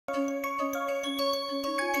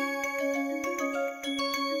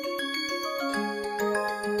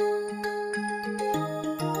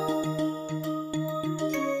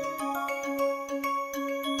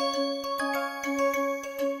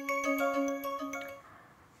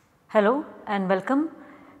Hello and welcome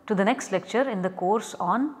to the next lecture in the course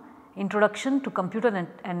on Introduction to Computer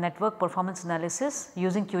and Network Performance Analysis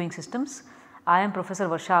using Queuing Systems. I am Professor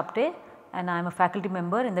Varsha Apte and I am a faculty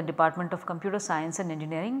member in the Department of Computer Science and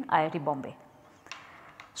Engineering, IIT Bombay.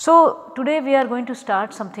 So, today we are going to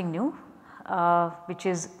start something new which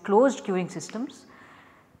is closed queuing systems.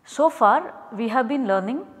 So far we have been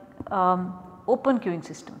learning open queuing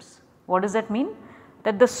systems. What does that mean?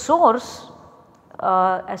 That the source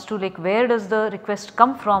as to like where does the request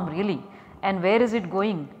come from really and where is it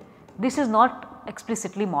going, this is not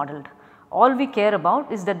explicitly modeled. All we care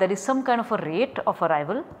about is that there is some kind of a rate of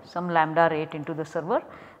arrival, some lambda rate into the server,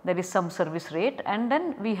 there is some service rate, and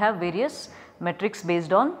then we have various metrics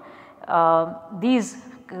based on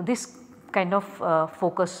this kind of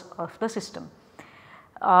focus of the system.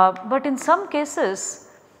 But in some cases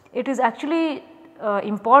it is actually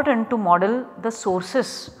important to model the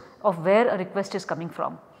sources of where a request is coming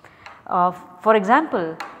from. For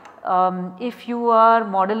example, if you are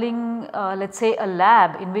modeling let us say a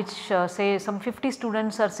lab in which say some 50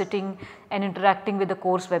 students are sitting and interacting with the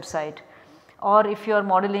course website, or if you are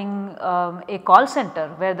modeling a call center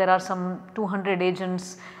where there are some 200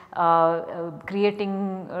 agents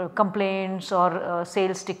creating complaints or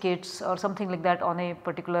sales tickets or something like that on a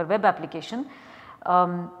particular web application.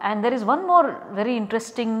 And there is one more very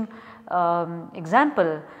interesting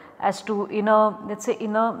example as to in a let us say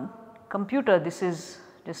in a computer, this is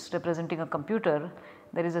just representing a computer,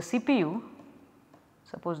 there is a CPU,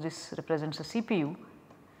 suppose this represents a CPU,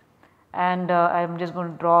 and I am just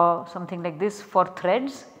going to draw something like this for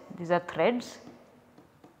threads, these are threads.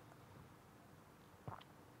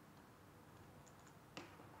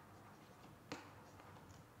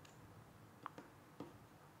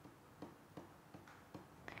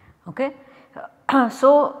 Okay.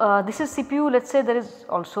 So, this is CPU, let us say there is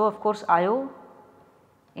also of course IO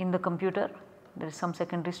in the computer, there is some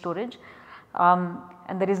secondary storage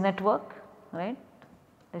and there is network, right,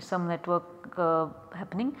 there is some network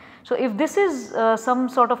happening. So, if this is some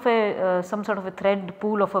sort of a thread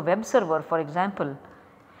pool of a web server, for example,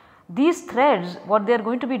 these threads what they are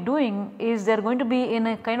going to be doing is they are going to be in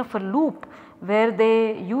a kind of a loop where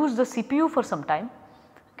they use the CPU for some time.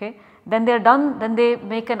 Okay. Then they are done, then they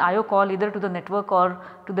make an IO call either to the network or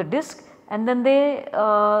to the disk, and then they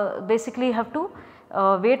basically have to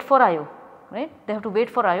wait for IO, right, they have to wait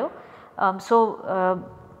for IO.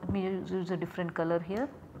 Let me use a different color here.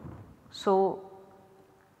 So,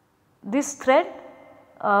 this thread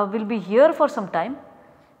will be here for some time,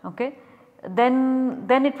 okay. Then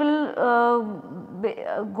it will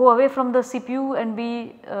go away from the CPU and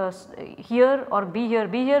be here or be here,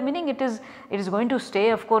 meaning it is going to stay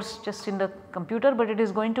of course just in the computer, but it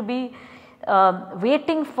is going to be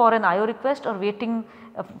waiting for an IO request or waiting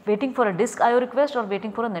for a disk IO request or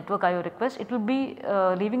waiting for a network IO request. It will be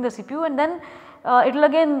leaving the CPU and then it will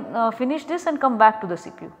again finish this and come back to the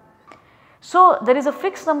CPU. So, there is a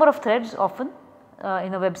fixed number of threads often.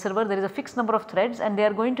 In a web server there is a fixed number of threads and they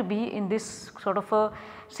are going to be in this sort of a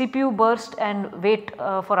CPU burst and wait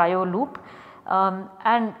for IO loop.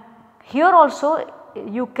 And here also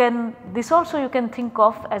you can think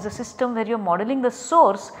of as a system where you are modeling the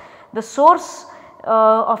source. The source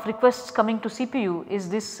of requests coming to CPU is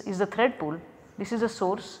the thread pool, this is the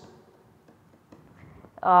source.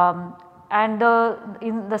 And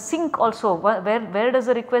in the sink also where does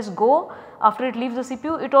the request go after it leaves the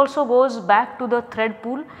CPU, it also goes back to the thread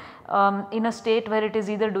pool in a state where it is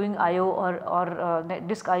either doing IO or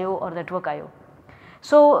disk IO or network IO.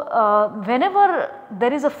 So, whenever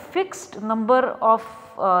there is a fixed number of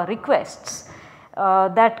requests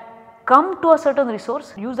that come to a certain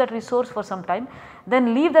resource, use that resource for some time,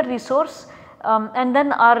 then leave that resource and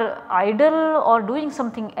then are idle or doing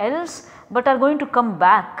something else, but are going to come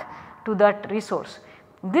back to that resource,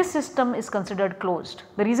 this system is considered closed.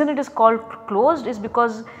 The reason it is called closed is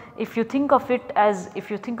because if you think of it as,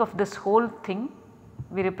 if you think of this whole thing,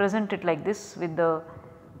 we represent it like this with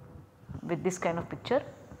this kind of picture.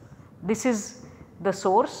 This is the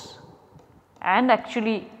source and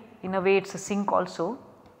actually in a way it is a sink also.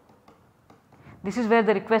 This is where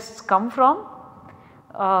the requests come from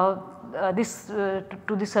to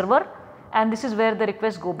the server, and this is where the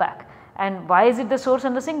requests go back. And why is it the source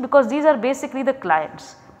and the sink? Because these are basically the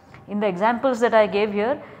clients. In the examples that I gave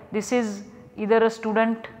here, this is either a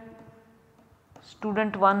student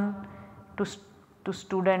 1 to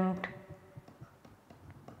student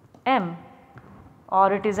M,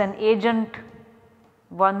 or it is an agent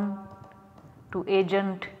 1 to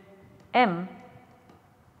agent M,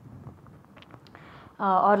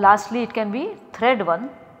 or lastly it can be thread 1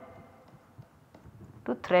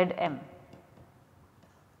 to thread M.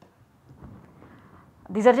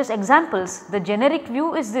 These are just examples. The generic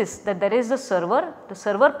view is this, that there is the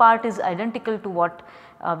server part is identical to what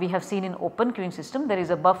we have seen in open queuing system. There is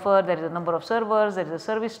a buffer, there is a number of servers, there is a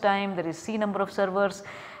service time, there is C number of servers.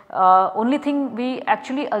 Only thing we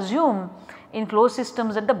actually assume in closed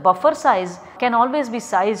systems that the buffer size can always be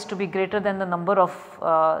sized to be greater than the number of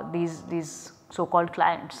these so called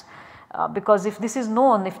clients. Because if this is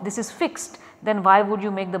known, if this is fixed, then why would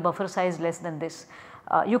you make the buffer size less than this?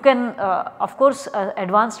 You can of course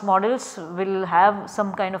advanced models will have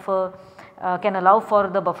some kind of a can allow for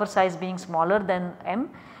the buffer size being smaller than m,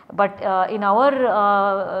 but in our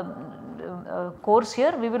course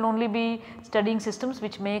here we will only be studying systems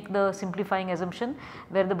which make the simplifying assumption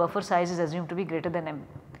where the buffer size is assumed to be greater than m.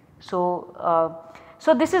 So,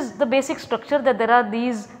 so this is the basic structure, that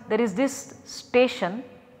there is this station,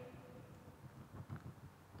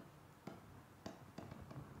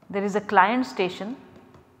 there is a client station,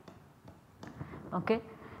 okay,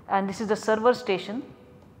 and this is the server station,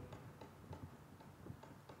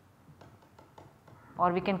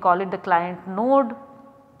 or we can call it the client node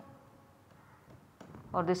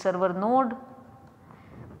or the server node.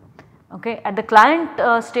 Okay. At the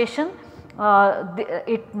client station,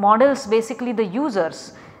 it models basically the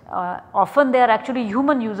users. Often they are actually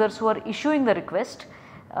human users who are issuing the request.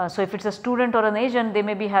 So if it is a student or an agent, they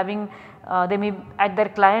may be having they may at their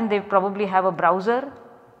client they probably have a browser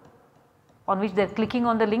on which they are clicking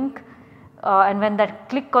on the link, and when that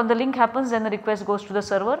click on the link happens, then the request goes to the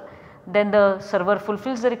server, then the server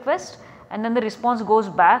fulfills the request, and then the response goes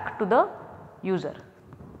back to the user.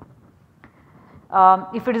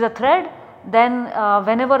 If it is a thread, then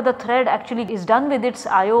whenever the thread actually is done with its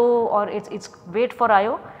IO or its wait for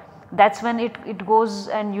IO, that is when it goes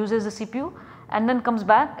and uses the CPU and then comes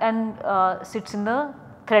back and sits in the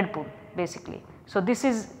thread pool basically. So this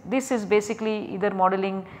is basically either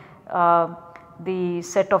modeling the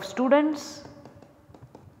set of students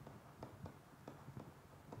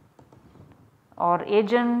or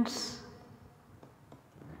agents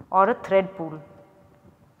or a thread pool.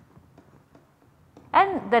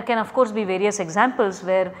 And there can of course be various examples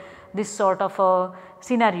where this sort of a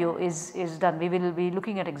scenario is done. We will be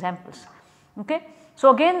looking at examples. Okay.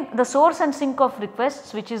 So again the source and sink of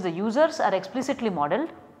requests, which is the users, are explicitly modeled.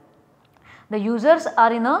 The users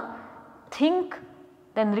are in a think,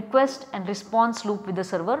 then request and response loop with the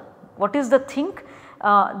server. What is the think?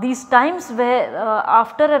 These times where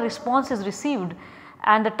after a response is received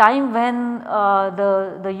and the time when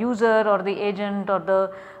the user or the agent or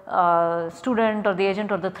the student or the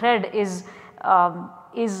agent or the thread is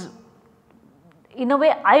in a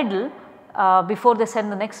way idle before they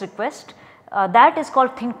send the next request, that is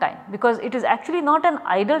called think time, because it is actually not an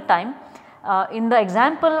idle time. In the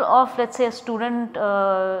example of let us say a student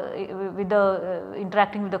with the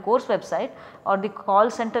interacting with the course website or the call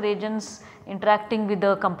center agents interacting with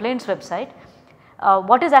the complaints website,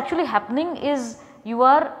 what is actually happening is you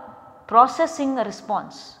are processing a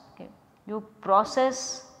response. Okay. You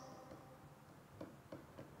process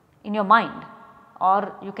in your mind,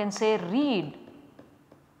 or you can say read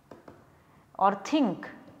or think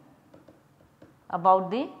about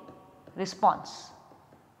the response.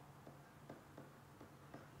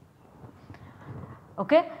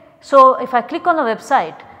 Okay. So if I click on a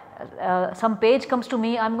website, some page comes to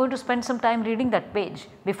me, I am going to spend some time reading that page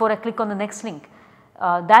before I click on the next link.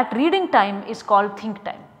 That reading time is called think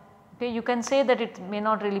time. Okay. You can say that it may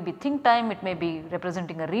not really be think time, it may be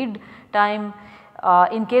representing a read time.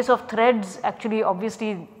 In case of threads, actually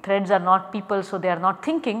obviously threads are not people, so they are not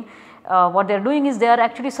thinking. What they are doing is they are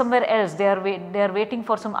actually somewhere else, they are waiting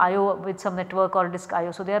for some IO with some network or disk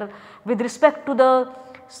IO. So they are with respect to the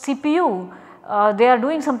CPU, they are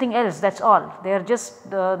doing something else, that is all. They are just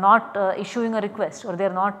not issuing a request, or they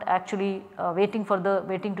are not actually waiting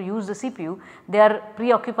to use the CPU, they are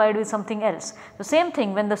preoccupied with something else. The same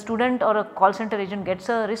thing when the student or a call center agent gets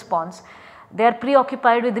a response, they are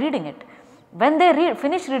preoccupied with reading it. When they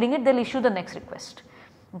finish reading it, they will issue the next request.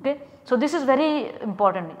 Okay. So this is very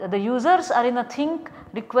important. The users are in a think,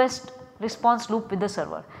 request, response loop with the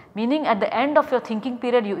server, meaning at the end of your thinking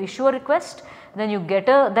period you issue a request, then you get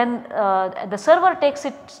the server takes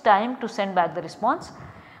its time to send back the response.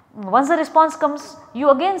 Once the response comes, you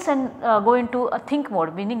again go into a think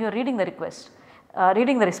mode, meaning you are reading the request,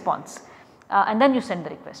 reading the response, and then you send the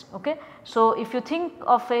request. Okay. So if you think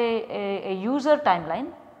of a user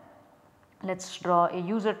timeline, let us draw a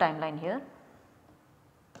user timeline here.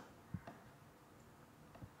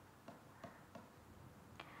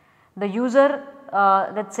 The user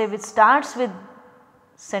let us say which starts with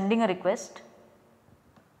sending a request,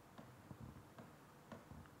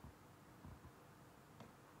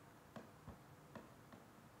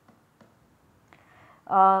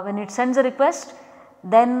 when it sends a request,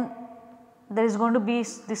 then there is going to be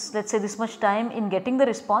this, let us say, this much time in getting the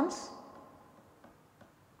response.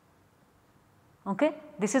 Okay.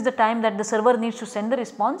 This is the time that the server needs to send the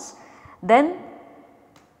response, then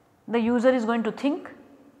the user is going to think,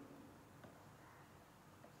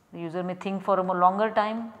 the user may think for a more longer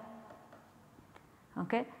time,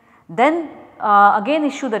 okay. Then again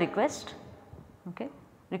issue the request, okay.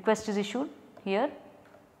 Request is issued here.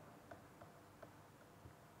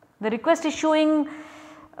 The request issuing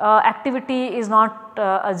activity is not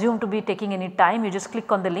assumed to be taking any time, you just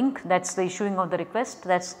click on the link, that is the issuing of the request,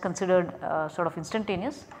 that is considered sort of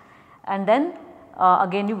instantaneous, and then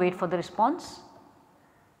again you wait for the response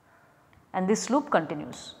and this loop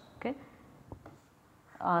continues. Okay.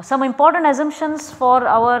 Some important assumptions for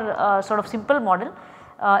our sort of simple model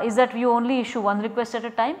is that you only issue one request at a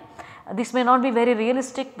time. This may not be very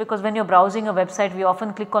realistic, because when you are browsing a website we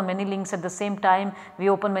often click on many links at the same time, we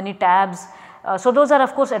open many tabs. So those are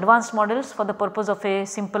of course advanced models. For the purpose of a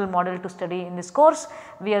simple model to study in this course,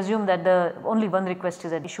 we assume that only one request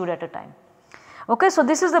is issued at a time. Okay, so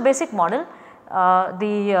this is the basic model.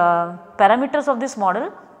 The parameters of this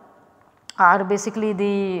model are basically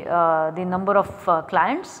the number of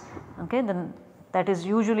clients, okay, then that is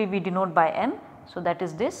usually we denote by m. So that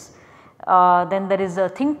is this. Then there is a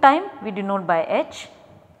think time, we denote by h.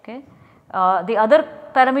 Okay. The other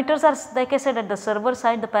parameters are, like I said, at the server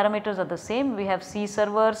side the parameters are the same. We have C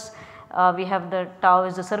servers, we have the tau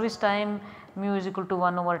is the service time, mu is equal to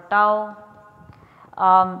 1 over tau.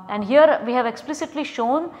 And here we have explicitly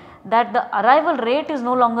shown that the arrival rate is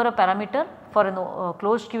no longer a parameter for a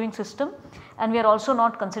closed queuing system, and we are also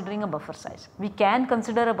not considering a buffer size. We can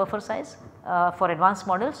consider a buffer size for advanced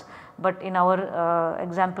models, but in our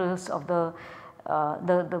examples of the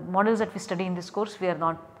models that we study in this course, we are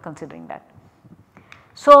not considering that.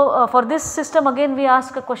 So, for this system again we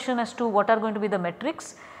ask a question as to what are going to be the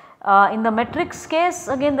metrics. In the metrics case,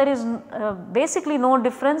 again there is basically no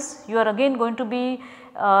difference. You are again going to be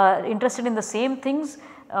interested in the same things.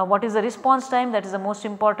 What is the response time, that is the most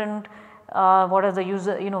important. What is the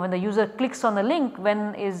user, when the user clicks on the link,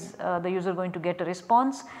 when is the user going to get a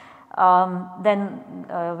response. Then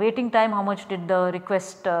waiting time, how much did the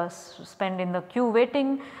request spend in the queue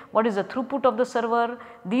waiting, what is the throughput of the server.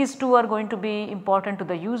 These two are going to be important to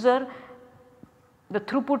the user. The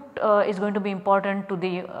throughput is going to be important to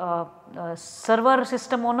the server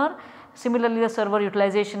system owner. Similarly, the server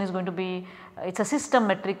utilization is going to be, it is a system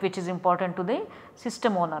metric which is important to the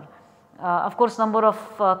system owner. Of course, number of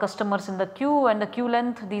customers in the queue and the queue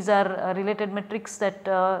length, these are related metrics that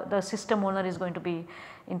the system owner is going to be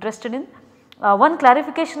interested in. One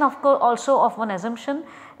clarification of course also of one assumption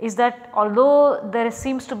is that although there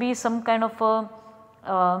seems to be some kind of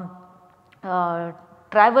a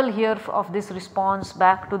travel here of this response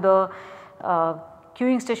back to the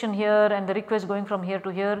queuing station here and the request going from here to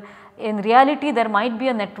here, in reality there might be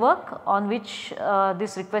a network on which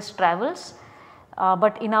this request travels.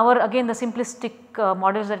 But in our again the simplistic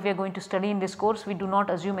models that we are going to study in this course, we do not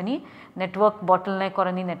assume any network bottleneck or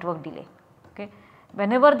any network delay. Okay.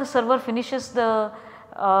 Whenever the server finishes the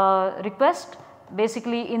request,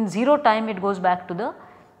 basically in 0 time it goes back to the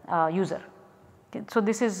user. Okay. So,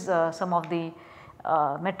 this is some of the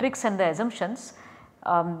metrics and the assumptions.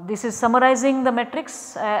 This is summarizing the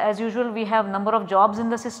metrics. As usual, we have number of jobs in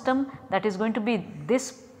the system, that is going to be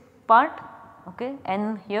this part, okay,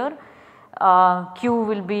 n here. Q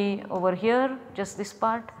will be over here, just this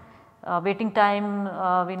part. Waiting time,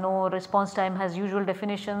 we know response time has usual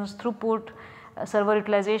definitions, throughput, server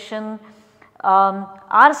utilization.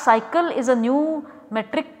 R cycle is a new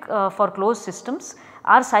metric for closed systems.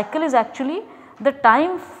 R cycle is actually the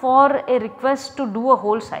time for a request to do a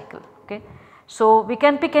whole cycle. Okay. So, we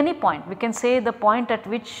can pick any point, we can say the point at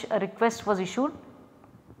which a request was issued,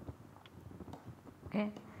 okay,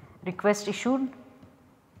 request issued.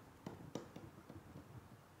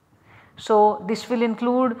 So, this will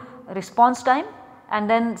include response time, and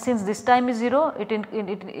then since this time is 0,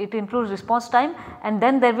 it includes response time, and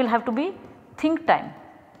then there will have to be think time.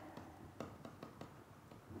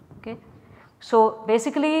 Okay. So,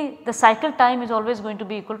 basically the cycle time is always going to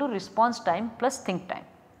be equal to response time plus think time.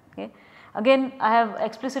 Okay. Again, I have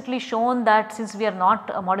explicitly shown that since we are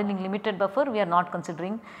not a modeling limited buffer, we are not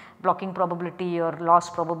considering blocking probability or loss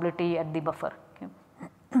probability at the buffer.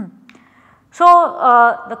 Okay. So,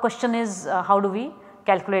 the question is how do we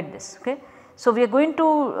calculate this. Okay. So, we are going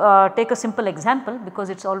to take a simple example, because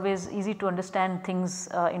it is always easy to understand things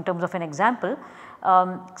in terms of an example.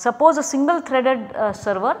 Suppose a single threaded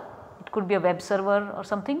server, it could be a web server or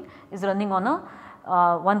something, is running on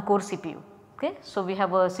a 1 core CPU. Okay. So, we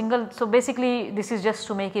have a single, so basically this is just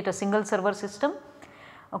to make it a single server system.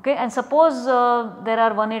 Okay. And suppose there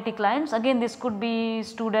are 180 clients, again this could be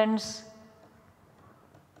students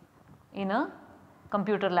in a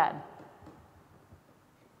computer lab.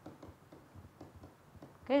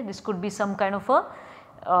 Okay. This could be some kind of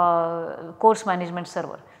a course management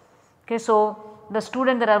server. Okay. So, the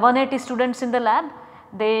student, there are 180 students in the lab,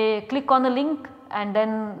 they click on the link and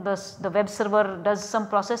then the web server does some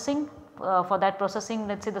processing. For that processing,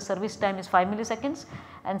 let us say the service time is 5 milliseconds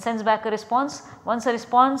and sends back a response. Once a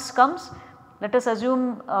response comes, let us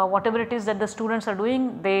assume whatever it is that the students are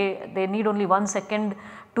doing, they need only 1 second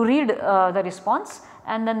to read the response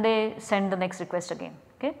and then they send the next request again.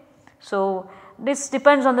 Okay. So, this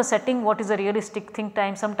depends on the setting, what is a realistic think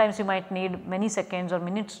time. Sometimes you might need many seconds or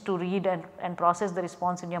minutes to read and process the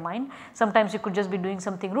response in your mind. Sometimes you could just be doing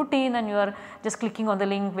something routine and you are just clicking on the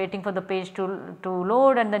link, waiting for the page to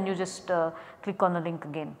load, and then you just click on the link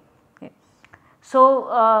again. Okay. So,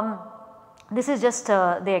 this is just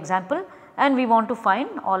the example, and we want to find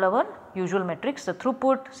all our usual metrics, the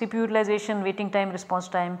throughput, CPU utilization, waiting time, response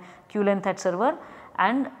time, queue length at server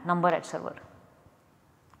and number at server.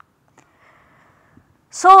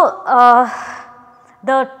 So,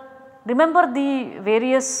 remember the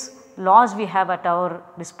various laws we have at our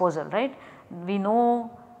disposal, right. We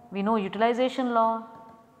know utilization law,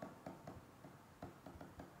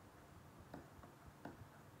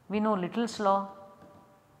 we know Little's law,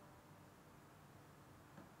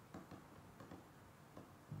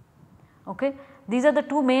 okay. These are the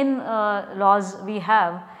two main laws we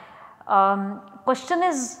have. Question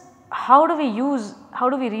is, how do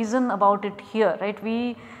we reason about it here, right.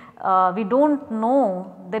 We do not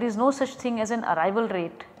know, there is no such thing as an arrival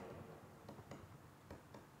rate,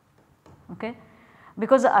 okay,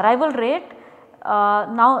 because the arrival rate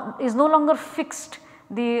now is no longer fixed.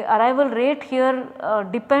 The arrival rate here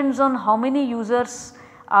depends on how many users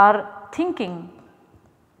are thinking.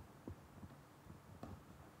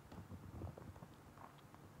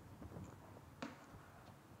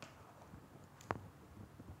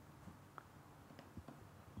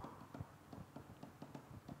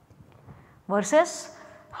 Versus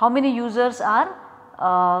how many users are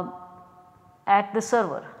at the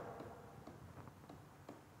server,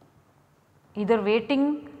 either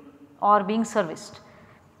waiting or being serviced.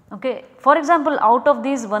 Okay. For example, out of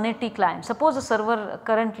these 180 clients, suppose the server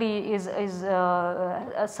currently is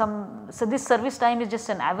so this service time is just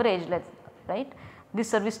an average, right. This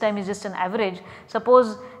service time is just an average.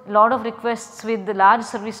 Suppose a lot of requests with the large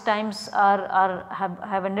service times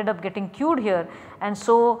have ended up getting queued here, and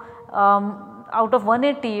so out of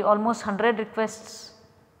 180, almost 100 requests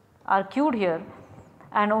are queued here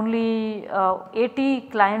and only 80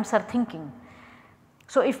 clients are thinking.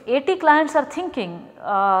 So, if 80 clients are thinking,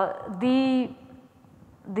 the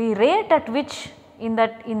rate at which in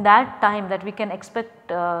that time that we can expect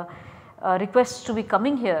requests to be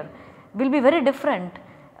coming here will be very different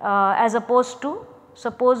as opposed to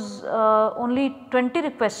suppose only 20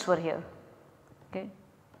 requests were here. Okay.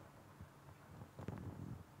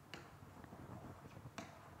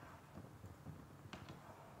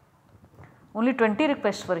 Only 20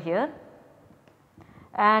 requests were here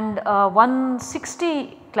and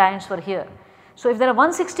 160 clients were here. So, if there are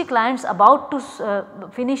 160 clients about to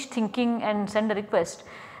finish thinking and send a request,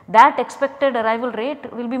 that expected arrival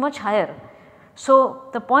rate will be much higher. So,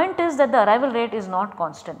 the point is that the arrival rate is not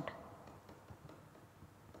constant.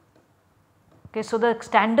 Okay, so, the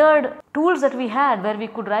standard tools that we had where we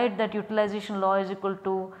could write that utilization law is equal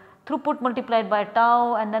to throughput multiplied by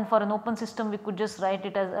tau, and then for an open system we could just write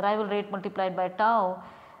it as arrival rate multiplied by tau.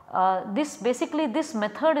 This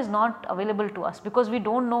method is not available to us because we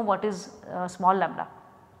do not know what is small lambda.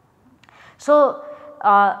 So,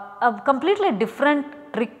 a completely different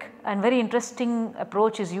trick and very interesting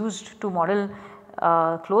approach is used to model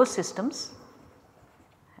closed systems,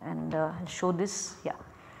 and I will show this. Yeah.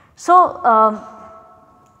 So,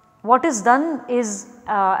 what is done is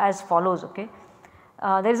as follows. Okay.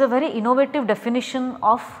 There is a very innovative definition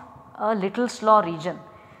of a Little's law region.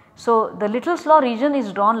 So, the Little's law region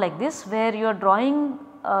is drawn like this, where you are drawing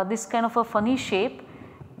this kind of a funny shape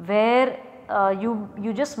where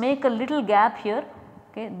you just make a little gap here.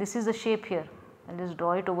 Okay. This is the shape here, I will just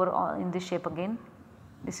draw it over in this shape again.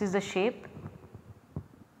 This is the shape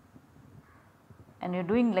and you are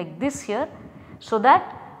doing like this here, so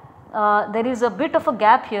that there is a bit of a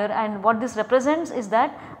gap here, and what this represents is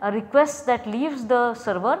that a request that leaves the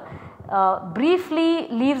server briefly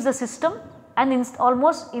leaves the system and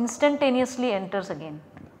almost instantaneously enters again,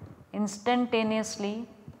 instantaneously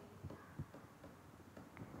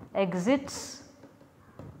exits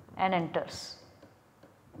and enters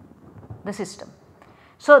the system.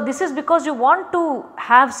 So, this is because you want to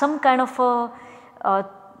have some kind of a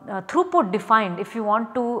throughput defined if you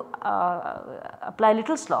want to apply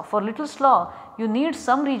Little's law. For Little's law you need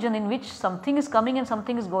some region in which something is coming and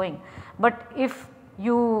something is going, but if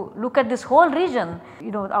you look at this whole region,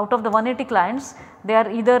 out of the 180 clients they are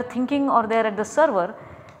either thinking or they are at the server.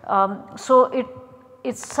 So,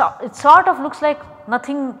 it sort of looks like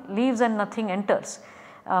nothing leaves and nothing enters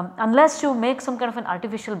unless you make some kind of an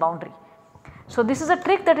artificial boundary. So, this is a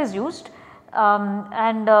trick that is used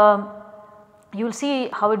and you will see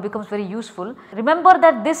how it becomes very useful. Remember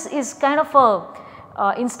that this is kind of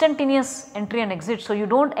a instantaneous entry and exit. So, you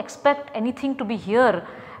do not expect anything to be here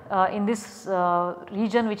in this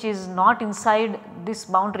region which is not inside this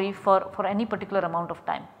boundary for any particular amount of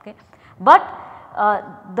time. Okay. But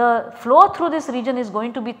the flow through this region is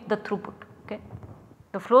going to be the throughput. Okay.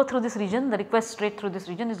 The flow through this region, the request straight through this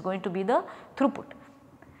region is going to be the throughput.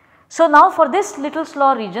 So, now for this Little's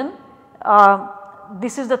law region,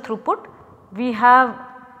 this is the throughput. We have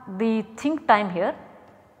the think time here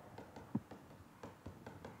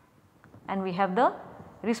and we have the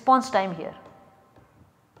response time here.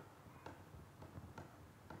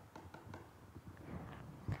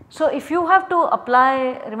 So, if you have to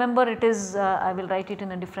apply, remember it is I will write it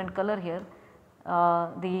in a different color here,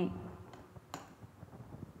 the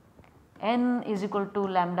n is equal to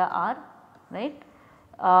lambda r, right.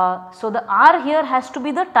 So, the r here has to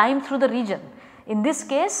be the time through the region. In this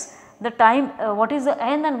case the time what is the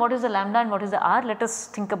n and what is the lambda and what is the r, let us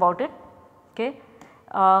think about it. Okay.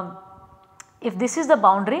 If this is the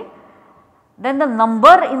boundary, then the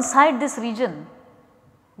number inside this region,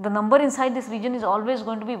 is always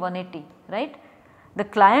going to be 180, right. The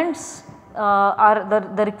clients are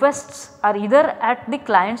the requests are either at the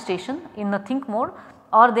client station in the think mode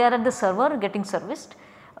or they are at the server getting serviced.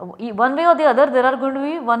 One way or the other there are going to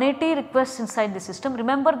be 180 requests inside the system.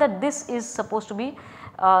 Remember that this is supposed to be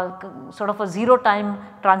sort of a 0 time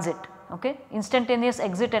transit, okay, instantaneous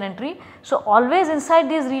exit and entry. So, always inside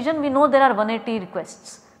this region we know there are 180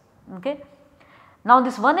 requests. Okay. Now,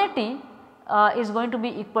 this 180 is going to be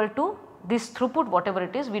equal to this throughput, whatever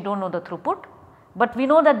it is, we do not know the throughput, but we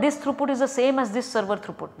know that this throughput is the same as this server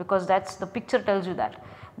throughput, because that is the picture tells you that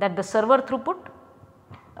the server throughput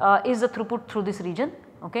is the throughput through this region.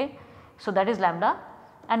 Okay. So, that is lambda,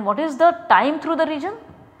 and what is the time through the region?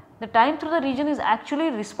 The time through the region is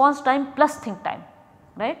actually response time plus think time,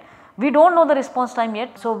 right. We do not know the response time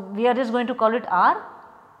yet. So, we are just going to call it r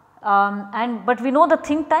but we know the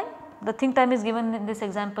think time. The think time is given in this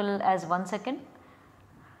example as 1 second,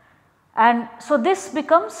 and so this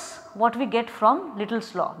becomes what we get from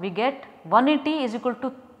Little's law. We get 180 is equal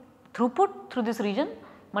to throughput through this region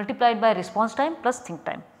multiplied by response time plus think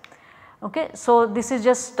time. Okay. So, this is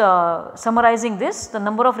just summarizing this. The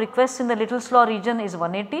number of requests in the Little's law region is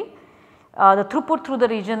 180, the throughput through the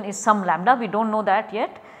region is some lambda, we do not know that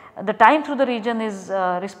yet. The time through the region is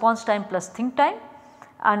response time plus think time,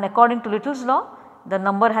 and according to Little's law the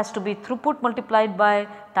number has to be throughput multiplied by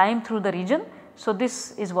time through the region. So,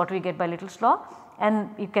 this is what we get by Little's law,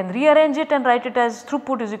 and you can rearrange it and write it as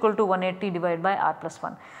throughput is equal to 180 divided by r plus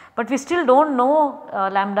 1. But we still do not know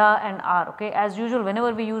lambda and r. Okay. As usual,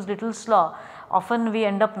 whenever we use Little's law, often we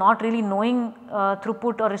end up not really knowing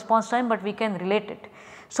throughput or response time, but we can relate it.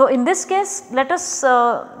 So, in this case let us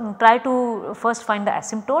try to first find the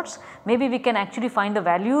asymptotes. Maybe we can actually find the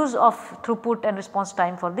values of throughput and response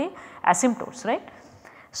time for the asymptotes, right.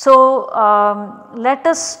 So, let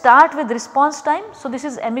us start with response time. So, this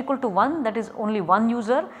is m equal to 1, that is only one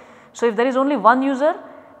user. So, if there is only one user,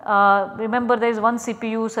 remember there is one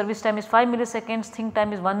CPU, service time is 5 milliseconds, think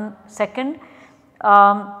time is 1 second.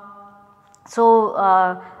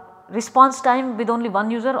 Response time with only one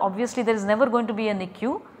user, obviously there is never going to be any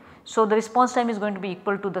queue. So, the response time is going to be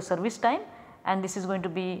equal to the service time, and this is going to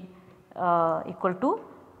be equal to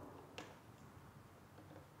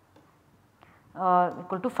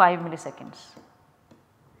 5 milliseconds.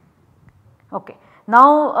 Okay.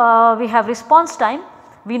 Now, we have response time,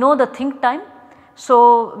 we know the think time.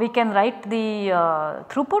 So, we can write the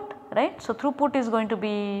throughput, right. So, throughput is going to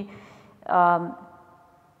be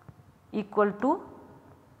equal to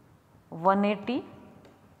 180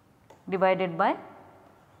 divided by,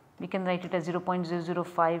 we can write it as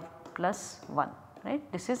 0.005 plus 1,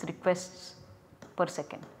 right. This is requests per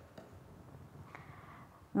second.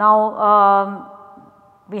 Now,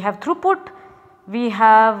 we have throughput, we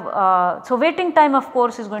have so waiting time of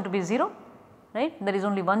course is going to be 0, right. There is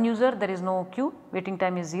only one user, there is no queue, waiting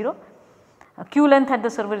time is 0. Queue length at the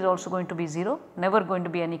server is also going to be 0, never going to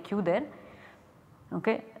be any queue there.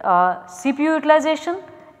 Okay. CPU utilization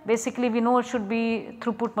basically we know it should be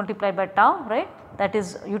throughput multiplied by tau, right. That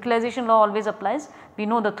is utilization law always applies. We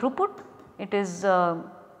know the throughput, it is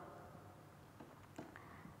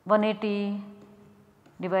 180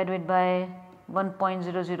 divided by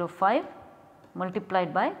 1.005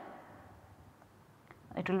 multiplied by,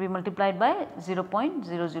 it will be multiplied by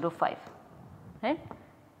 0.005, right.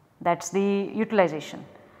 That is the utilization.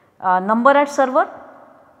 Number at server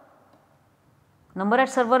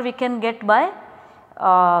we can get by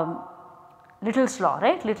Little's law,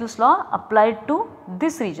 right. Little's law applied to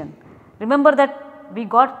this region. Remember that we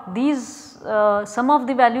got these some of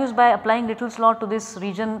the values by applying Little's law to this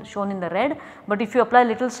region shown in the red, but if you apply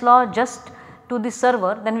Little's law just to the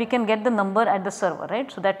server, then we can get the number at the server, right.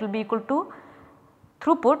 So, that will be equal to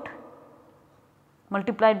throughput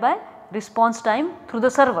multiplied by response time through the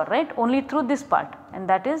server, right, only through this part, and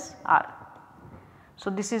that is R. So,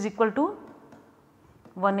 this is equal to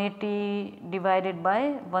 180 divided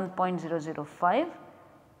by 1.005,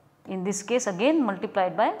 in this case again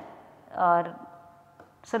multiplied by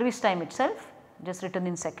service time itself, just written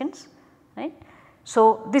in seconds, right.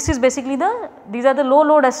 So, this is basically these are the low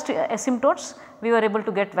load asymptotes, we were able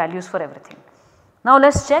to get values for everything. Now,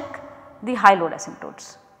 let us check the high load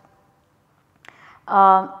asymptotes.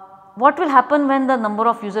 What will happen when the number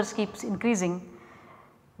of users keeps increasing?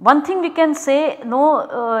 One thing we can say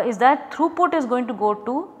is that throughput is going to go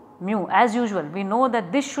to mu as usual. We know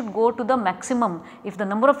that this should go to the maximum. If the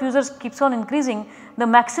number of users keeps on increasing, the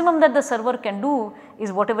maximum that the server can do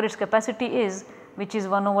is whatever its capacity is, which is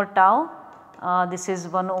 1 over tau, this is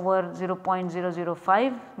 1 over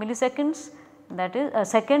 0.005 milliseconds, that is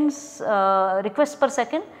seconds requests per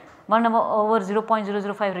second, 1 over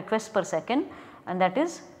 0.005 requests per second, and that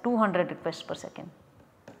is 200 requests per second.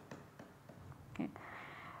 Okay.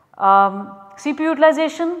 CPU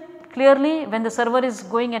utilization, clearly when the server is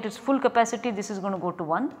going at its full capacity, this is going to go to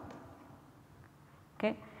 1.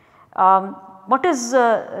 Okay. What is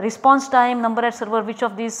response time, number at server, which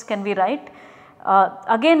of these can we write?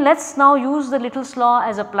 Again let us now use the Little's law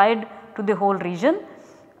as applied to the whole region.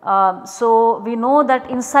 So, we know that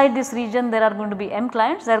inside this region there are going to be m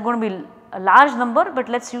clients, there are going to be a large number, but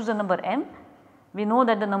let us use the number m. We know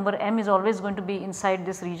that the number m is always going to be inside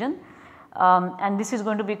this region, and this is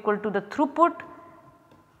going to be equal to the throughput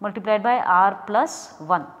multiplied by R plus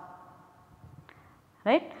 1,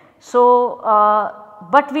 right. So,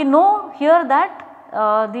 but we know here that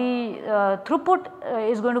the throughput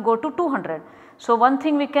is going to go to 200. So, one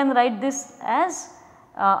thing we can write this as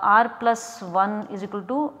R plus 1 is equal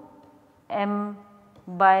to m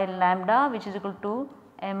by lambda, which is equal to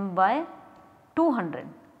m by 200,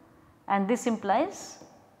 and this implies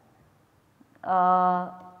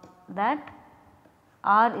that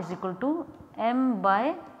R is equal to m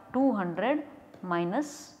by 200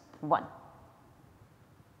 minus 1,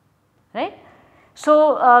 right.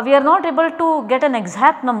 So, we are not able to get an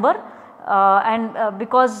exact number and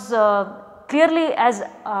because clearly as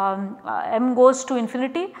m goes to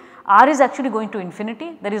infinity, R is actually going to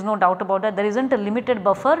infinity, there is no doubt about that, there is not a limited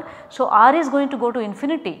buffer. So, R is going to go to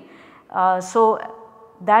infinity. So,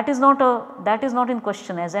 that is not in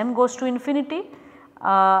question, as m goes to infinity,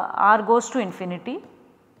 R goes to infinity,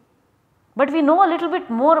 but we know a little bit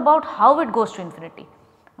more about how it goes to infinity.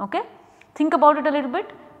 Okay? Think about it a little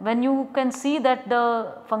bit. When you can see that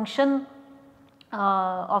the function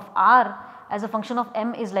of R as a function of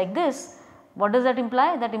m is like this, what does that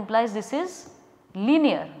imply? That implies this is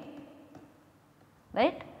linear,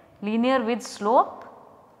 right, linear with slope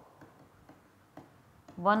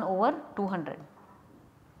 1 over 200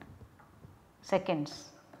 seconds.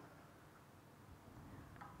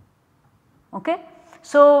 Okay.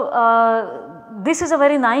 So, this is a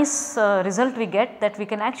very nice result we get, that we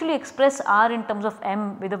can actually express R in terms of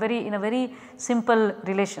m with in a very simple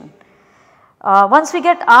relation. Once we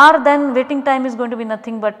get R, then waiting time is going to be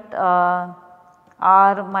nothing but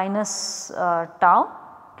R minus tau.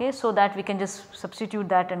 Okay. So, that we can just substitute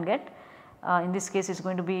that and get, in this case it is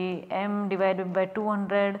going to be m divided by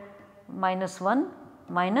 200 minus 1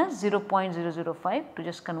 minus 0.005 to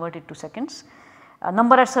just convert it to seconds.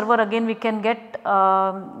 Number at server again we can get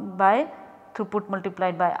by throughput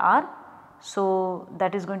multiplied by R. So,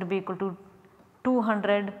 that is going to be equal to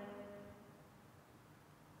 200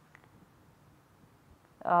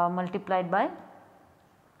 multiplied by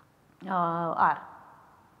R.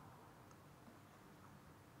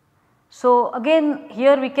 So, again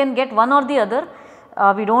here we can get one or the other,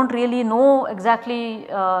 we do not really know exactly,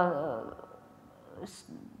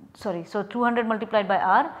 sorry. So, 200 multiplied by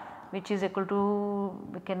R, which is equal to,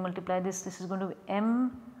 we can multiply this is going to be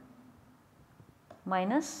m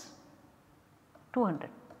minus 200,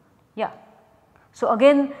 yeah. So,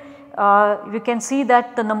 again we can see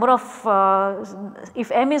that the number of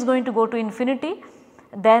if m is going to go to infinity,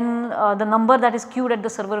 then the number that is queued at the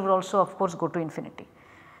server will also of course go to infinity.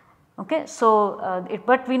 Okay. So,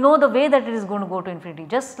 but we know the way that it is going to go to infinity,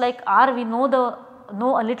 just like R we know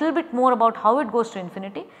a little bit more about how it goes to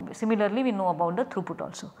infinity. Similarly, we know about the throughput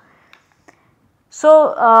also.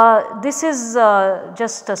 So, this is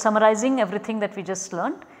just summarizing everything that we just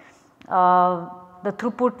learned. The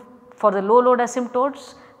throughput for the low load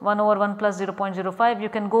asymptotes 1 over 1 plus 0.05, you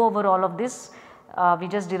can go over all of this. We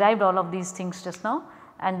just derived all of these things just now,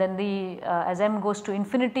 and then the as m goes to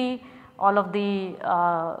infinity, all of the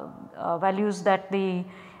values that the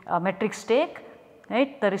metrics take,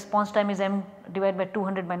 right. The response time is m divided by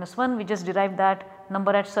 200 minus 1, we just derived that.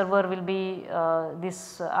 Number at server will be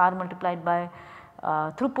this R multiplied by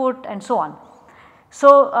throughput and so on.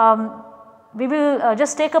 So, we will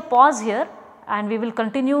just take a pause here and we will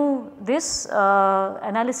continue this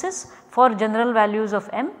analysis for general values of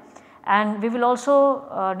m, and we will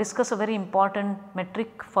also discuss a very important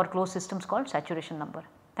metric for closed systems called saturation number.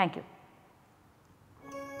 Thank you.